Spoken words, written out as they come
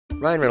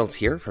Ryan Reynolds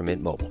here from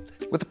Mint Mobile.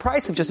 With the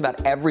price of just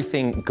about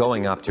everything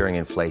going up during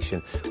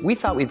inflation, we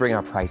thought we'd bring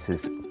our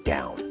prices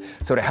down.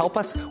 So to help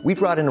us, we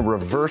brought in a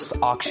reverse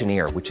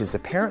auctioneer, which is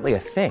apparently a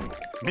thing.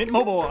 Mint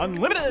Mobile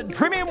Unlimited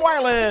Premium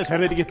Wireless. How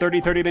to get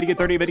 30, 30, bit to get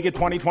 30, bit to get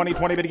 20, 20,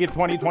 20, bit to get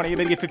 20, 20,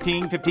 bit to get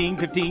 15, 15,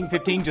 15,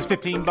 15, just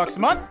 $15 a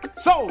month?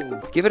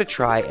 Sold! Give it a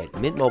try at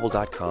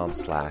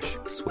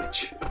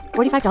mintmobile.com/switch.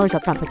 $45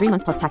 up front for 3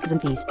 months plus taxes and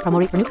fees. Promo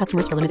rate for new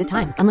customers for limited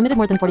time. Unlimited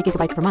more than 40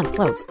 gigabytes per month.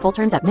 Slows full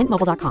terms at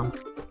mintmobile.com.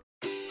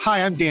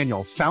 Hi, I'm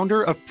Daniel,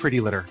 founder of Pretty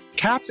Litter.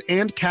 Cats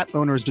and cat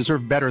owners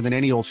deserve better than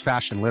any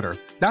old-fashioned litter.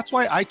 That's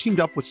why I teamed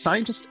up with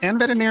scientists and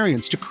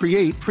veterinarians to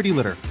create Pretty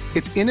Litter.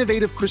 Its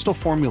innovative crystal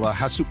formula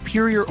has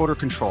superior odor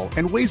control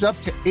and weighs up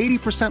to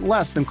 80%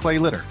 less than clay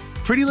litter.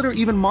 Pretty Litter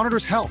even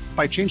monitors health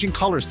by changing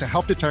colors to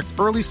help detect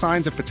early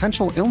signs of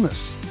potential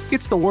illness.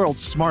 It's the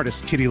world's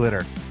smartest kitty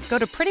litter. Go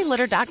to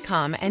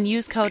prettylitter.com and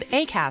use code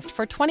ACAST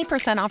for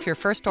 20% off your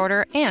first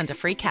order and a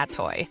free cat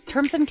toy.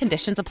 Terms and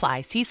conditions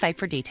apply. See site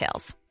for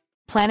details.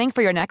 Planning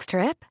for your next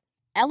trip?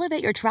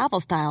 Elevate your travel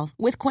style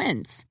with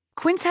Quince.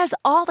 Quince has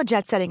all the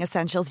jet-setting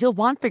essentials you'll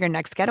want for your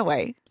next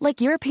getaway, like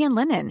European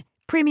linen,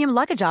 premium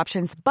luggage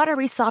options,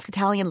 buttery soft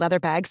Italian leather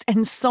bags,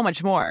 and so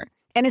much more.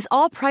 And is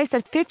all priced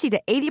at 50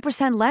 to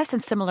 80% less than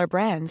similar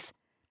brands.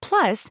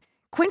 Plus,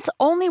 Quince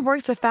only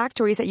works with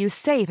factories that use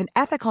safe and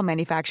ethical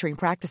manufacturing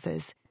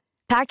practices.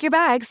 Pack your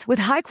bags with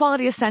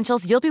high-quality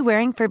essentials you'll be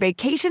wearing for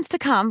vacations to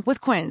come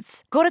with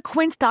Quince. Go to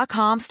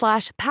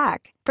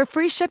quince.com/pack for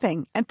free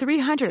shipping and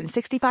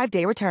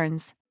 365-day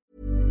returns.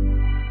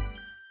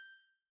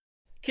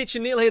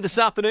 Kitchen Neil here this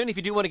afternoon. If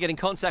you do want to get in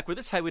contact with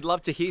us, hey, we'd love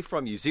to hear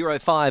from you.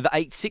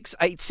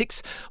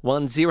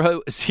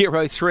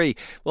 0586861003.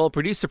 Well,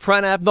 producer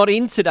Pranav not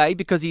in today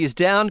because he is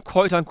down,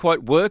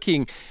 quote-unquote,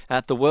 working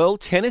at the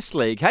World Tennis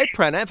League. Hey,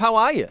 Pranav, how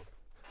are you?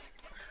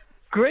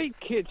 Great,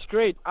 kids,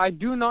 great. I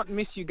do not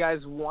miss you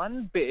guys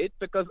one bit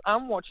because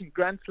I'm watching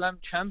Grand Slam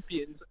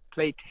champions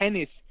play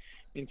tennis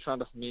in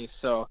front of me.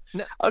 So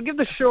I'll give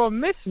the show a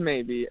miss,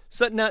 maybe.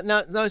 So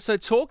So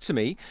talk to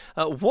me.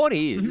 What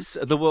is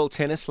the World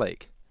Tennis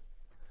League?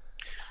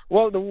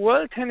 Well, the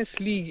World Tennis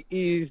League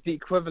is the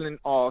equivalent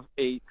of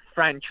a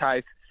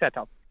franchise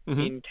setup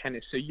in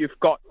tennis. So you've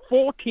got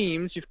 4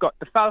 teams. You've got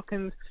the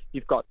Falcons,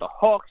 you've got the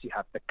Hawks, you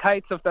have the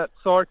Kites of that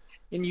sort,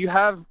 and you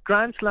have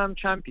Grand Slam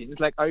champions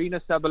like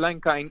Aryna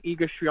Sabalenka and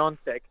Iga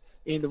Swiatek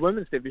in the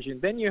women's division.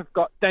 Then you've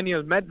got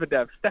Daniil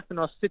Medvedev,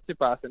 Stefanos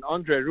Tsitsipas, and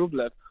Andrei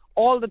Rublev,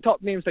 all the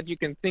top names that you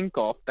can think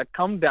of that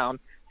come down,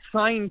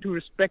 sign to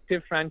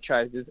respective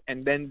franchises,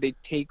 and then they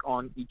take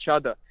on each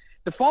other.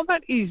 The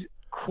format is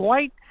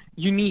quite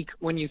unique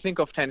when you think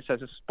of tennis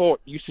as a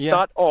sport. You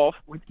start off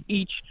with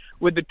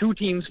the 2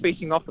 teams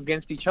facing off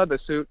against each other.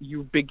 So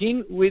you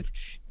begin with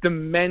the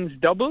men's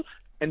doubles,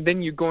 and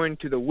then you go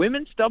into the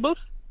women's doubles,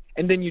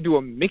 and then you do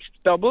a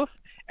mixed doubles,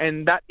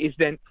 and that is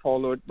then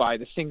followed by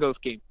the singles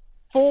game.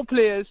 4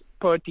 players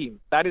per team.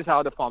 That is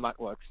how the format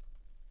works.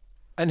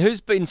 And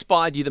who's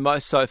inspired you the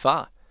most so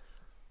far?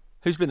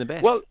 Who's been the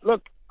best? Well,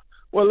 look,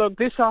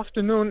 this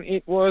afternoon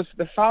it was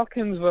the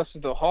Falcons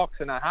versus the Hawks,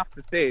 and I have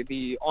to say,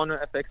 the Honor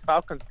FX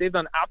Falcons, they've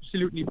done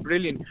absolutely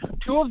brilliant.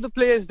 2 of the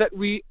players that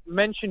we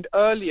mentioned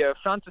earlier,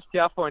 Frances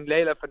Tiafoe and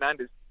Leila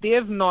Fernandez, they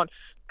have not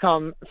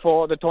come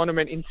for the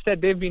tournament.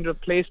 Instead, they've been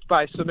replaced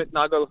by Sumit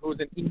Nagal, who's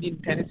an Indian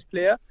tennis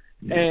player,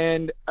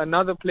 and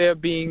another player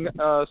being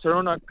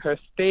Sorona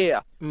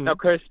Cirstea. Now,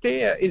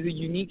 Cirstea is a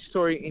unique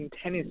story in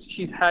tennis.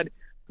 She's had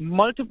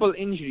multiple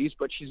injuries,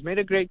 but she's made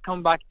a great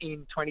comeback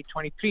in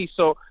 2023.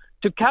 So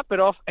to cap it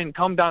off and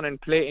come down and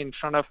play in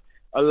front of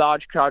a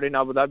large crowd in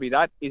Abu Dhabi,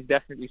 that is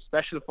definitely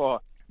special for her.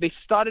 They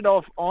started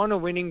off on a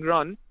winning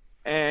run,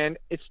 and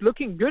it's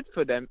looking good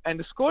for them. And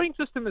the scoring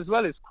system as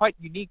well is quite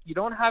unique. You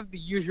don't have the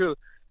usual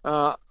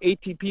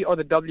ATP or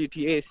the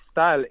WTA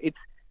style. It's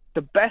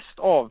the best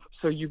of.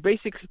 So you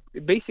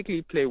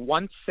basically play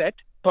 1 set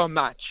per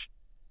match.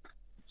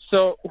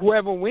 So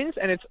whoever wins,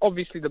 and it's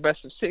obviously the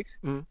best of 6,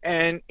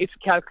 and it's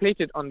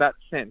calculated on that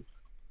sense.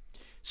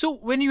 So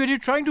when you're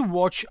trying to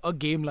watch a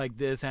game like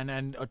this and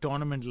a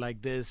tournament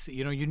like this,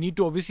 you need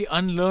to obviously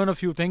unlearn a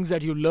few things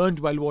that you learned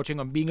while watching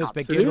or being a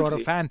spectator or a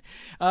fan.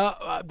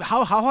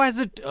 How has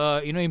it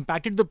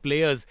impacted the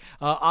players?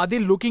 Are they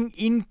looking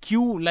in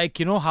queue like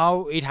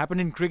how it happened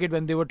in cricket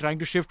when they were trying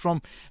to shift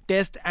from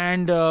Test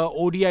and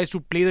ODIs to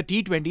play the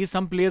T20s?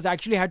 Some players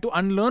actually had to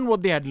unlearn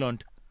what they had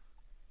learned.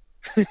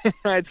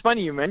 It's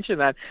funny you mention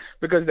that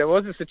because there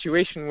was a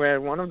situation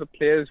where one of the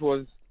players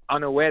was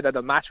unaware that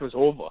the match was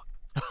over.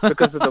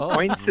 Because of the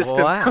point system.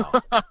 Wow.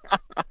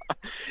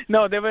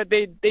 No,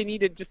 they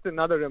needed just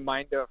another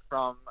reminder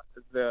from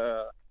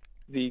the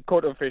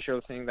court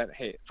official saying that,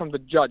 hey, from the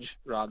judge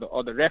rather,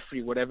 or the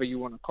referee, whatever you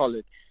want to call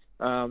it.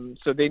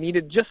 So they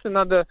needed just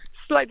another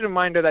slight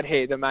reminder that,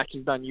 hey, the match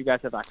is done, you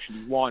guys have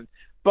actually won.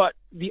 But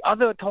the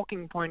other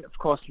talking point, of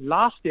course,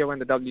 last year when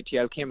the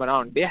WTL came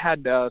around, they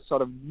had a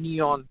sort of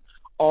neon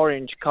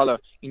orange color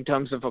in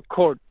terms of a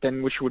court,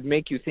 then which would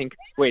make you think,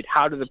 wait,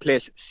 how do the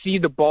players see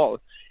the ball?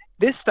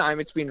 This time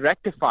it's been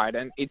rectified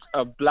and it's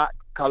a black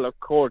colour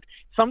court,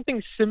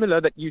 something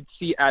similar that you'd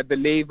see at the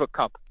Laver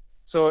Cup.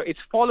 So it's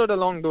followed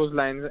along those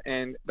lines,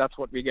 and that's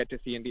what we get to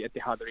see in the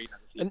Etihad Arena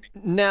this evening.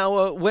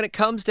 Now, when it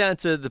comes down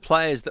to the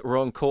players that were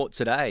on court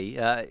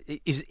today,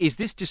 is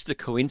this just a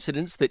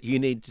coincidence that you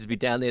need to be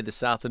down there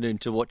this afternoon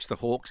to watch the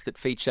Hawks that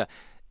feature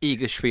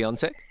Iga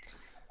Swiatek?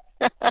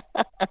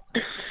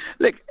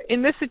 Look,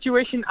 in this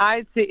situation,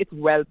 I'd say it's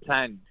well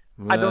planned.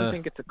 I don't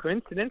think it's a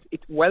coincidence.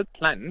 It's well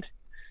planned.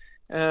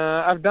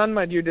 I've done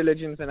my due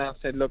diligence, and I've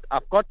said, look,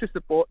 I've got to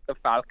support the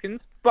Falcons,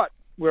 but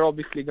we're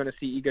obviously going to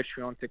see Iga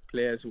Swiatek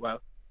play as well.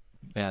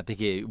 Yeah, I think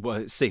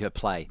you see her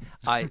play,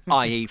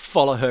 i.e.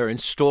 follow her and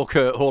stalk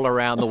her all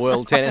around the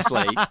World Tennis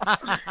League.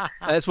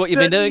 That's what you've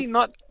been doing?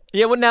 Not,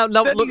 yeah, well, now,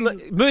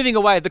 look, moving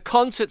away, the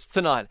concerts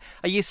tonight.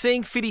 Are you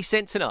seeing 50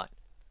 Cent tonight?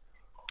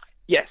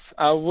 Yes,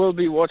 I will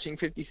be watching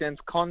 50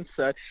 Cent's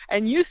concert.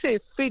 And you say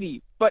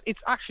 50, but it's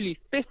actually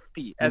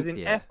 50, as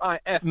in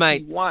F-I-F-T-Y.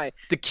 Mate,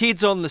 the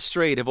kids on the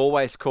street have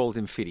always called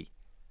him 50.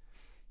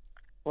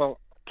 Well,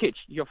 Kitch,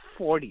 you're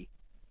 40.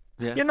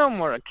 Yeah. You're no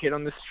more a kid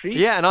on the street.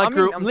 Yeah, and I'm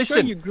sure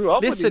you grew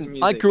up with his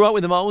music. I grew up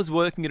with him. I was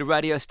working at a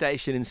radio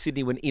station in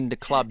Sydney when Indie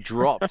Club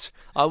dropped.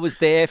 I was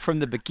there from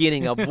the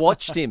beginning. I've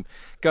watched him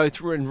go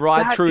through and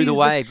ride through the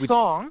wave with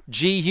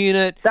G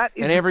Unit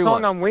and everyone. That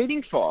is the song I'm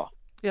waiting for.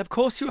 Yeah, of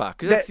course you are,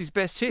 because that's his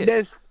best hit.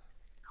 There's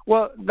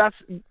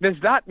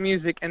that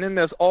music, and then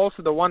there's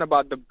also the one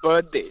about the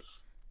birthdays,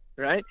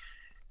 right?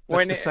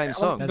 That's the same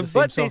song. The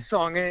birthday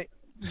song.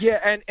 Yeah,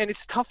 and it's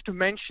tough to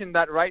mention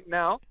that right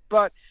now,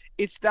 but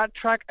it's that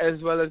track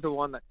as well as the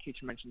one that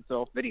Kitch mentioned.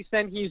 So 50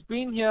 Cent, he's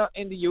been here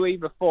in the UAE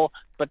before,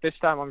 but this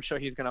time I'm sure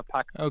he's going to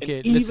pack an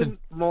even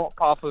more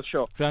powerful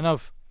show.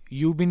 Pranav,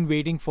 you've been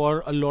waiting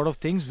for a lot of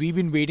things. We've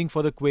been waiting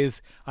for the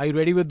quiz. Are you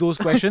ready with those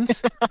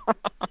questions?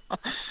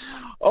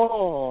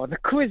 Oh, the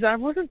quiz. I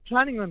wasn't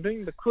planning on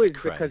doing the quiz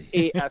because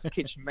A, as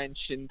Kitch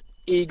mentioned,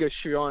 Iga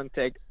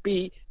Swiatek,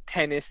 B,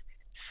 tennis,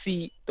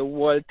 C, the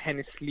World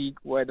Tennis League,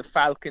 where the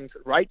Falcons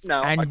right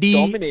now are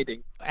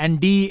dominating.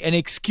 And D, an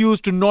excuse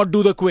to not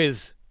do the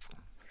quiz.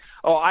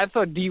 Oh, I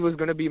thought D was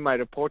going to be my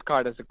report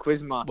card as a quiz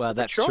master. Well,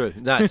 that's true.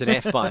 No, it's an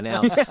F by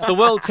now. The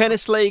World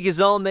Tennis League is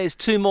on. There's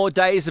 2 more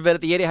days of it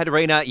at the Etihad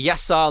Arena,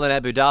 Yassal and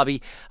Abu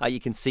Dhabi. You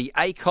can see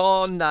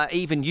Akon,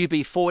 even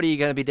UB40 are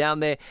going to be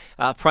down there.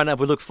 Pranav,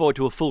 we look forward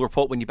to a full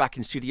report when you're back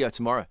in studio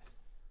tomorrow.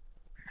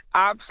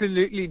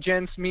 Absolutely,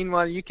 gents.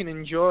 Meanwhile, you can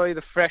enjoy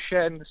the fresh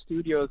air in the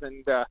studios,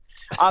 and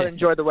I'll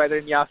enjoy the weather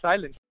in Yas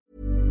Island.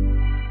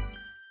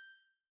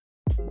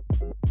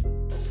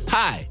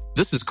 Hi,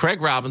 this is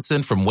Craig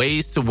Robinson from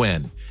Ways to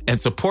Win,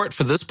 and support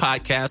for this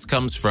podcast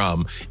comes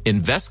from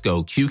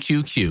Invesco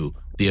QQQ,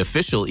 the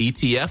official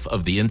ETF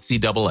of the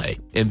NCAA.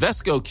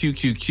 Invesco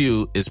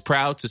QQQ is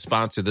proud to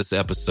sponsor this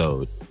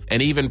episode,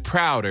 and even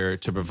prouder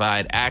to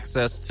provide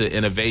access to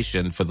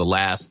innovation for the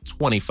last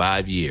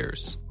 25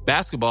 years.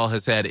 Basketball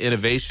has had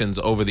innovations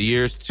over the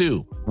years,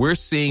 too. We're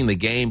seeing the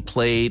game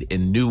played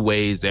in new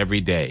ways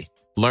every day.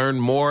 Learn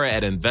more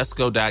at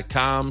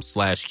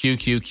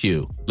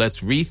Invesco.com/QQQ.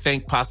 Let's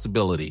rethink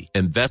possibility.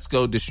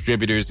 Invesco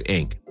Distributors,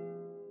 Inc.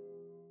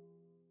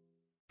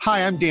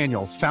 Hi, I'm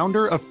Daniel,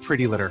 founder of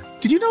Pretty Litter.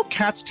 Did you know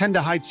cats tend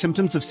to hide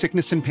symptoms of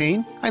sickness and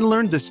pain? I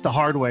learned this the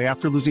hard way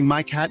after losing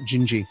my cat,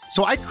 Gingy.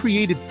 So I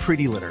created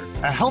Pretty Litter,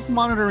 a health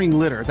monitoring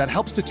litter that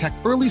helps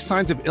detect early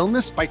signs of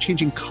illness by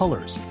changing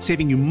colors,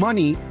 saving you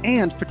money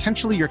and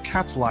potentially your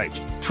cat's life.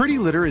 Pretty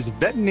Litter is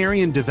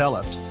veterinarian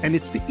developed, and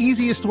it's the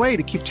easiest way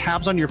to keep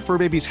tabs on your fur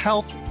baby's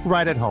health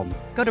right at home.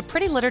 Go to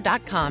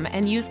prettylitter.com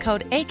and use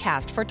code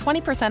ACAST for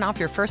 20% off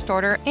your first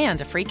order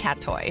and a free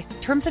cat toy.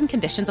 Terms and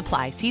conditions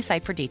apply. See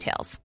site for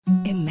details.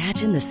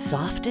 Imagine the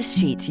softest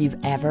sheets you've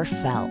ever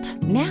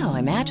felt. Now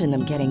imagine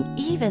them getting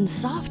even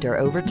softer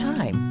over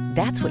time.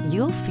 That's what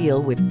you'll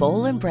feel with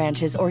Boll &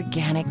 Branch's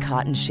organic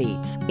cotton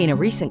sheets. In a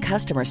recent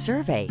customer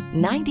survey,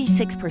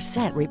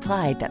 96%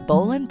 replied that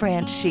Boll &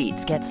 Branch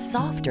sheets get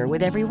softer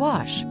with every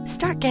wash.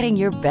 Start getting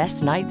your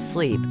best night's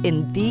sleep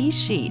in these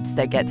sheets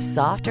that get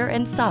softer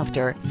and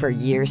softer for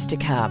years to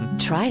come.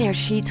 Try their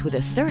sheets with a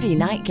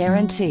 30-night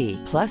guarantee.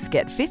 Plus,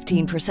 get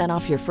 15%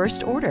 off your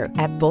first order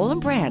at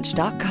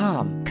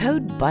bollandbranch.com.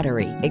 Code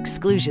BUTTERY.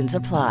 Exclusions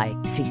apply.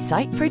 See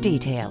site for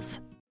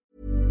details.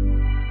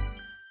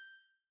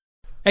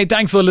 Hey,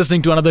 thanks for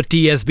listening to another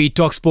TSB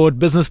TalkSport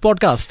Business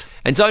Podcast.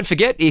 And don't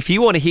forget, if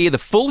you want to hear the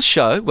full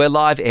show, we're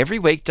live every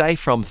weekday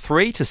from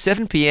 3 to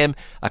 7 p.m.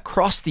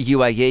 across the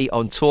UAE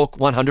on Talk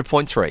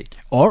 100.3.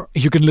 Or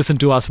you can listen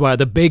to us via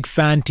the Big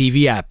Fan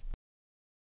TV app.